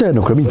 that's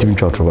no coming to me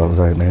trouble. I was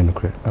like, no,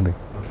 okay.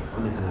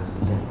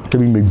 To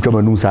me, make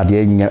German news at the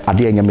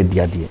end,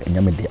 media.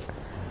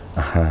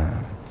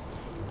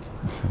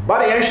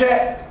 But I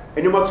share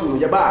any more to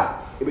your bar,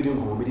 if you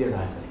don't go with your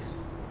life.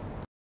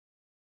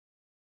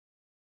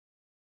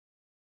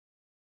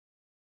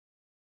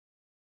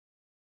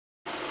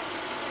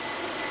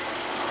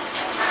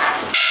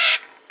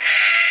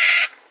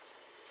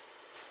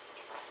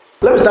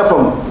 Let me start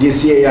from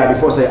this year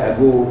before say I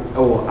go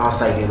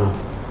outside, you know.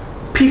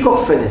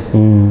 Peacock feathers.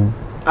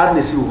 How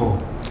do see you?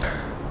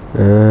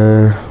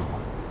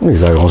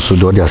 Is I also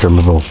do the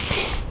assembly.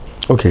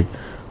 Okay.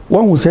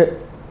 One who say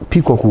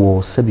peacock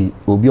was sebi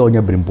will be on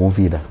your brimpon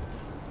feeder.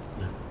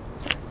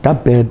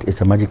 That bird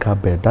is a magical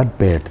bird. That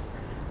bird,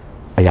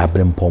 I have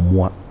brimpon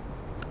moi,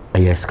 I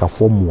have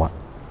scaffold moi.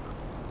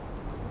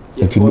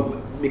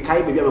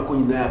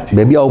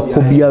 Maybe I'll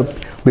could be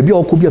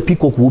a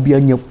peacock will be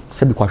on your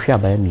sebi kwashia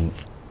by any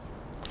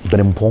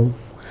brimpon.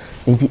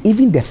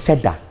 Even the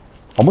feather,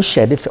 almost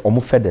share the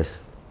almost feathers.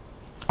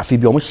 I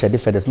feel almost share the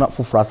feathers, not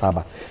for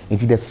frasaba.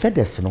 Into the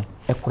feathers, you know,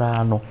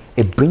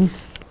 it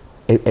brings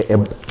a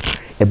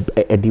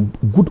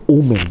good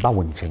omen.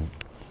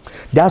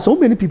 There are so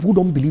many people who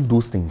don't believe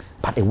those things,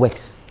 but it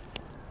works.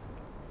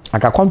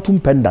 Like a quantum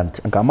pendant,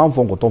 and a man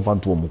from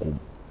Goton.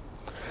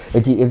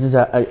 It is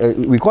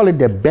we call it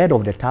the bed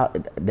of the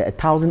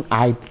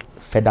 1,000-eyed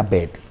feather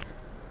bed.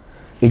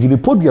 It will be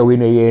put your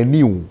way a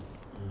new.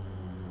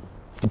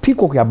 The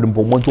peacock have been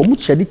born to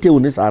much detail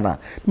in this anna.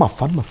 My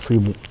fun, my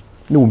frame.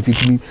 No one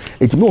fits me.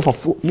 It's more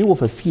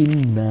of a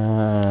feeling.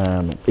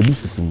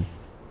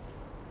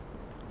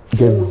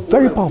 They're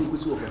very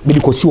powerful.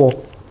 Because you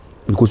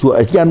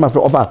are my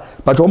friend offer,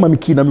 but all my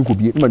key name could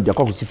be not the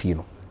cock if you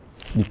know.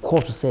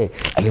 Because to say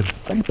I am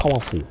very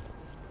powerful.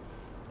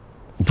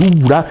 Do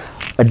that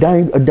a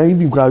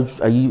diving crowd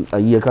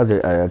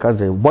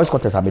a voice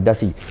contest have been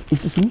see.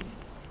 It's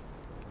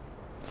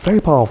very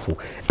powerful.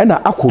 And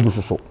I could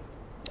also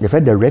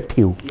the red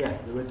tail. Yeah,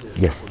 the red tail.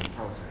 Yes.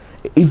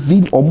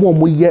 Even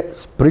more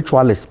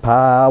spiritualist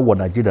power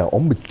Nigeria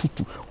me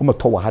tutu me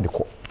to wa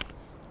hadeko.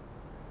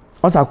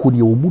 Once I could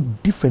you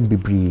different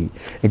bebree.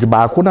 It's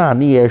back na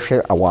na ye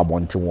hwe awo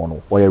abonte won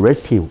or a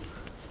red tail.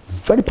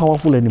 Very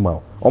powerful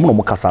animal.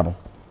 No kasa no.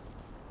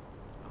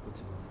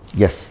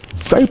 Yes,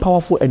 very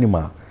powerful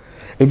animal.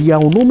 And you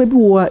know maybe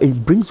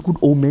it brings good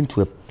omen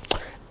to a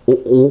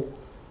do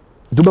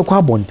be kwa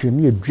abonte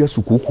na edua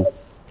sukuku.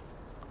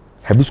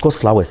 Hibiscus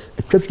flowers.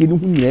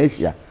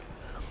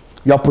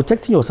 You are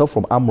protecting yourself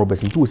from armed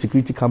robbers into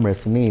security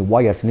cameras,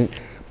 wires.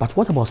 But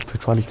what about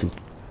spirituality?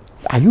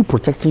 Are you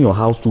protecting your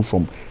house too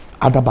from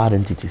other bad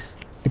entities?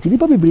 And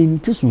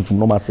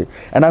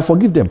I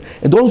forgive them.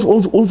 And those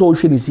also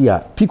is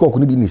here. Peacock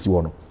couldn't be in this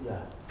one.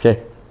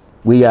 Okay,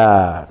 we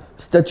are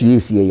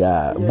statues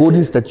here,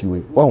 golden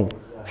statue. Oh,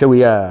 here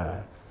we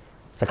are.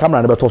 The camera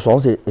never told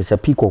us it's a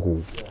peacock.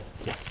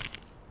 Yes.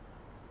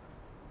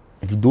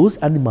 And those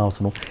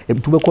animals, no,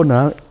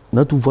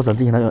 not too far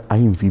something I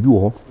am Phoebe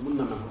or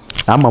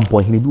I'm a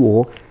point, he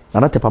do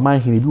not a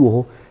man, he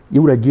do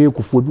you were a gay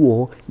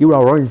kufu, you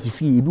are orange,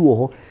 see, do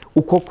or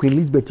call Queen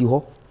Elizabeth,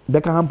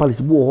 Beckham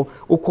Palace, or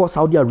call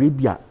Saudi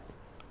Arabia,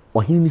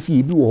 or Henry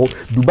Phoebe, or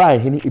Dubai,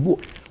 Henry, be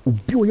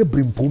a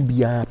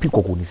brimpombia,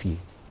 peacock on the fee.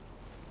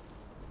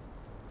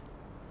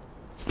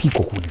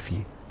 Peacock on the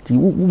fee.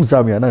 Who's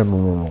I mean,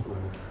 no.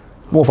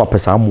 More for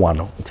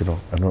Pesam1, you know,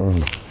 I don't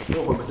know.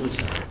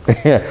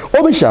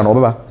 Obishan,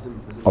 Obeba.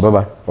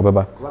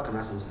 Obeba.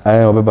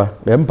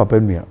 Papa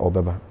me,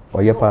 Obeba.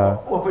 Or yepa.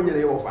 Open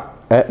your offer.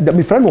 That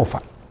my friend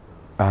offer.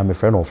 My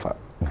friend offer.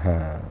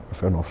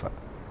 Friend offer.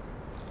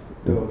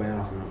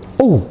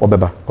 Oh,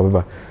 Obeba.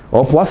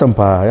 Or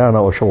Poissampa,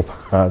 Yana or shop.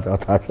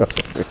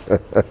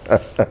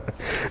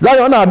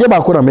 Zion, I did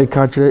not make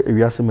catcher if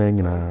you are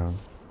saying.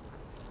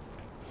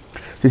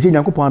 The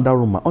senior coupon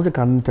room, also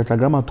can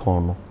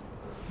tetragrammaton.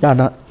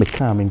 Yana, the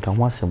coming can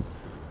want some.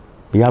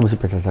 Be able to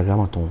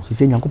tetragrammaton. She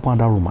said, Yankupon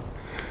room.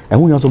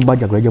 And when you also buy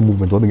a graduate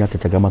movement, when you have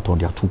tetragrammaton,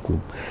 they are too cool.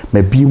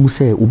 Maybe you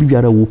say, Ubi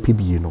Biara will pay,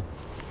 you know,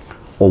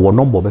 or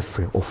number of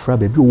free or fra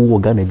baby who are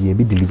going to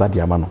be delivered the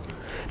amano.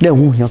 Then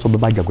who has to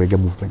buy a graduate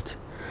movement.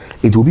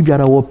 It will be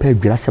Biara will pay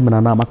Biara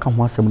seminar, Macan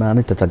one seminar,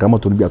 and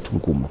tetragrammaton be a too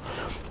cool.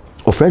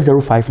 Or fresh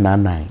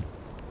 0599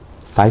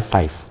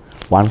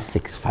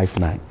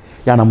 551659.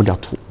 Yana Muda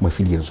to my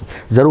filials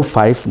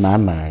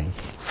 0599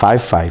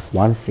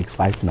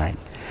 551659.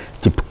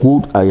 Good,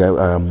 good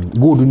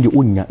in the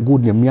unya,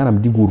 good in Mianam,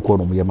 the good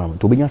corner of your mamma.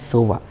 To bring a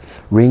silver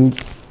ring,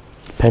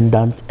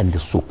 pendant, and the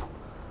soap.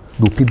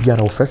 Do Pibia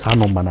or first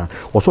Hanomana,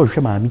 or so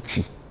Shema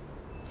Michi,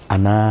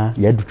 Anna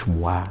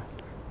Yaduchua,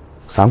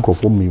 Sanko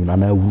for me,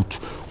 Nana Woot,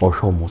 or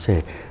Shomo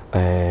say,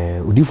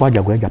 Udifo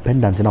Ajaguraja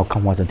pendant and our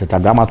come and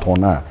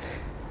tetragrammatona,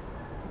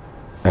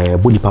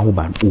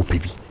 Bonipahuban, O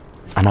Pibi,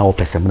 and our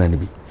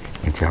Pessemanity.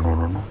 And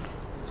no.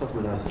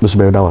 Mr.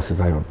 Bear, that was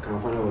Zion.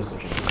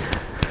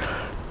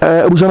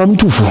 It was an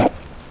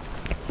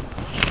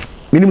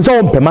Minimum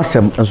so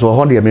pemasem and so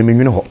honey, I mean,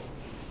 you know.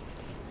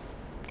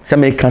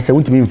 Some may can't say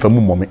to me from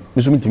moment,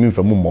 Miss Mintimim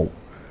from Mumo.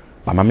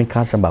 But Mammy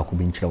can't send back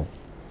being chill.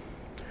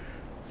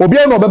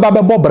 Obiano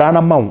Baba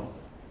Bobrana Mount,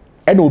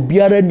 and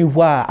Obiara knew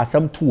why as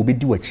some two will be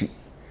duachi.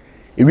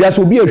 If we are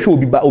so be a show,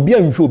 be ba,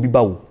 Obian show be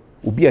bow,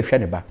 will be a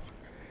shaneba.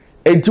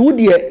 And to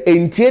dear,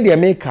 and tear the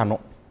Americano.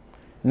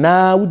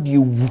 Now, do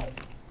you?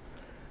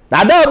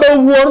 Now, there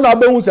be one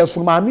of those as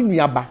from my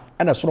miniaba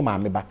and a sort of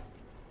mamma.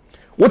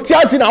 What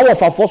tells in our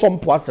for some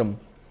possum?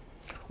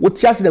 What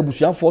tells the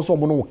Bushian for some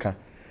monoka?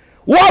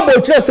 What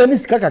about just any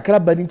scaka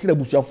crab into the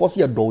Bushian for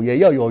your door?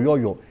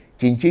 Yo,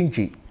 chin.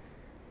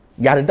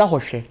 Yarda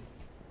Hoshe.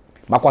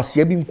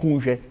 Maquasia bin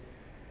Kunje.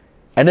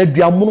 And a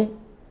diamono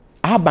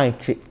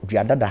habite,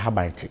 Diada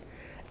habite.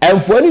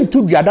 And for any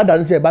two Diada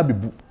and say baby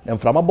boo, and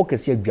from a book, I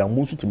see a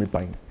diamusu to me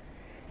pine.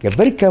 You're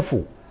very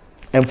careful.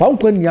 And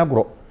found when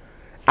Yagro.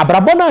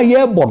 Abrabona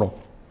ye bono.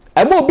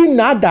 And more being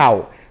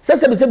now.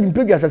 Says I'm saying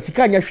previous as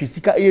Sika Yashi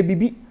Sika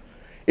ABB.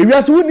 If you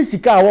are to win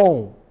Sika,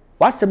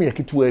 what's the make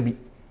it to a bit?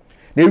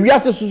 The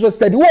reason so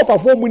steady war for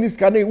 4 minutes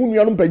can win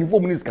your own 4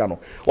 minutes cano.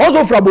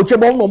 Also from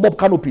Bochebon on Bob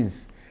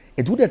Canopins.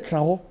 It would a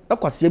travel,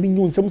 not Quasiabin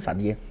you in some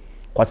sadie.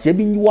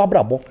 Quasiabin you are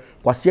brabo,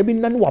 Quasiabin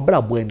none were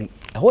brabueni.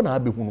 I want to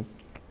be who.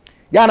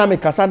 Yana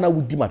make Cassana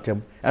with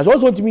Dimatem, as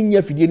also to mean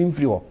near Fidian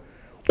Frio.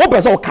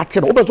 Open all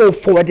cattle, open all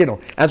forward,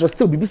 and so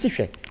still be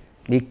busy.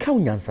 May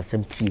count answer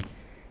some tea.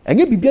 And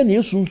you be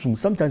near soon,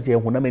 sometimes they are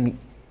many.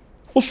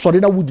 Oh, sorry,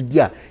 now would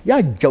dear,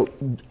 ya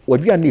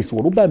what your niece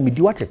will buy me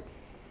do what it.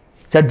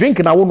 Said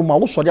drinking, I won't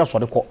know so just for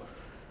the court.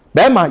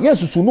 Bema, yes,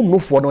 soon no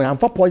for no and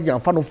for poison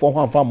and fun for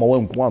one farm or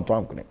one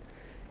to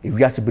if you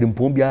have to bring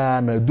Pombia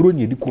and drone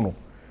you the cuno.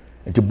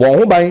 And to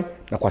born by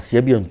the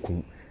Quasiabian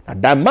coon.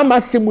 And that mamma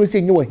same way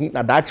saying you were hit,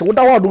 that what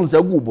I want to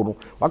say, Google,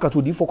 what I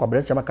told you for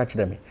Cabressa catch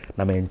them.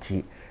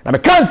 Namenti. And I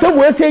can't say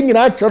we're saying in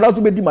our child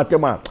to be the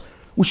matema.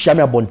 We shall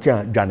not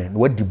bontia, Janet,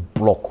 what the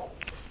block.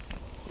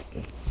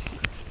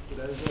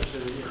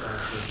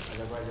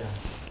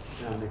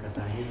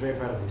 He's very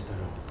proud of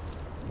Instagram.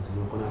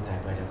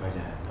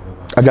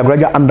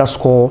 Ajaguraja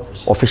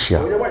 _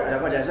 official.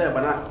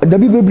 The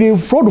baby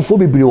fraud for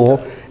baby or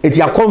it's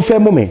your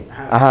confirm moment.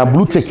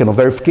 Blue tick and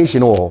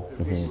verification or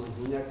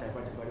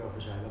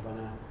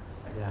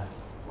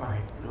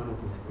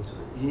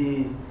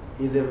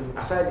he's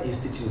aside his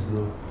teachings,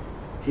 no,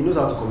 he knows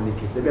how to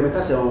communicate. The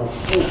baby say, "Oh,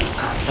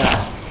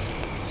 kasa."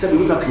 Say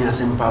we don't can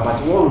say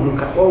but one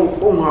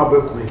who how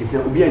to communicate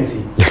obi anti.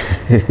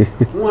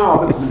 Who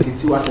how to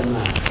communicate was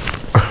na.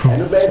 I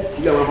know that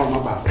you are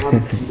mama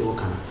see the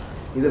work.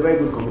 He's a very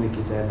good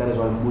communicator, and that is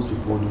why most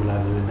people do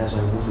love him, and that's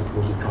why most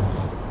people also come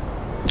back.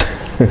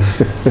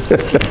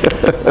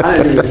 I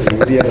didn't listen.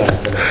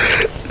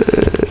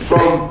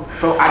 From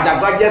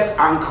Ajaguraja's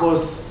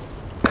uncle's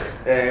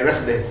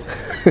residence,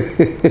 and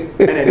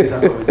then there's a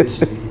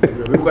conversation.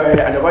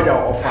 Ajaguraja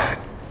offer.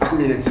 I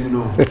couldn't let him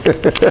know.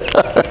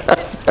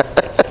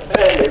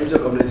 Hey, let me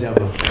just come let's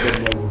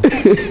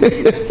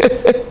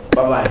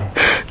bye bye.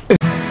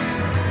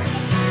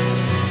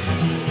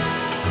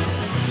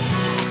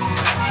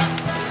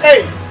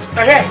 Hey,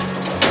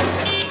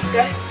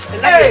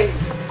 hey,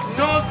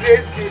 no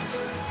grace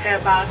gifts,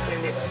 herbal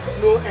clinic,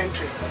 no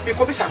entry.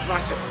 Because it's a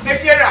massive.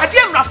 If you're a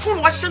damn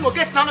full washing or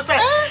get now,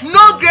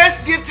 no grace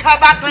gifts,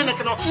 herbal clinic,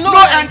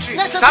 no entry.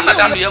 Some of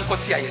them young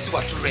Cotia is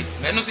what to rent.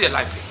 Men who see a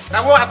life. I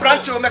want a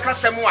branch to make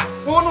us some one.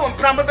 Who know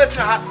Pramma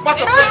better?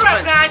 What a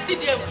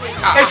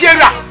if you're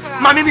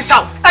Mammy Miss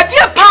out. A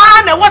dear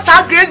pan, and what's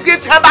our grace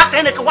gifts, herbal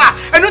clinic,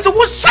 and it's a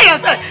wood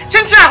science,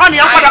 Chincha honey,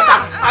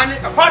 and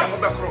a part of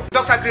the crow.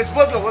 Dr. Grace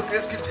Bobo work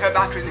grace gift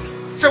herbal clinic.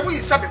 So we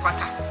sabi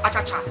kwata,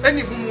 achacha,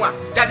 any mumwa,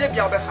 dade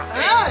bia obesa.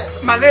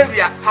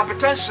 Malaria,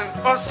 hypertension,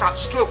 ulcer,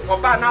 stroke,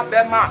 obana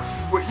bema,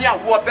 we hear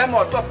war bema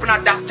or top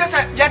nada. Just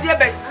a yade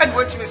bay and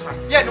what you miss.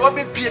 Yeah, no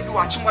be pia do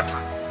achimota.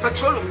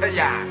 Petroleum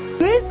ya.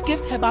 Grace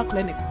Gift Herbal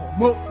Clinic.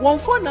 One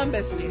phone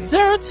numbers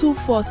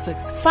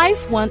 0246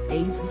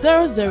 518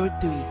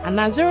 003 and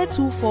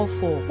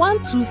 0244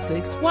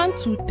 126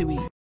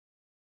 123.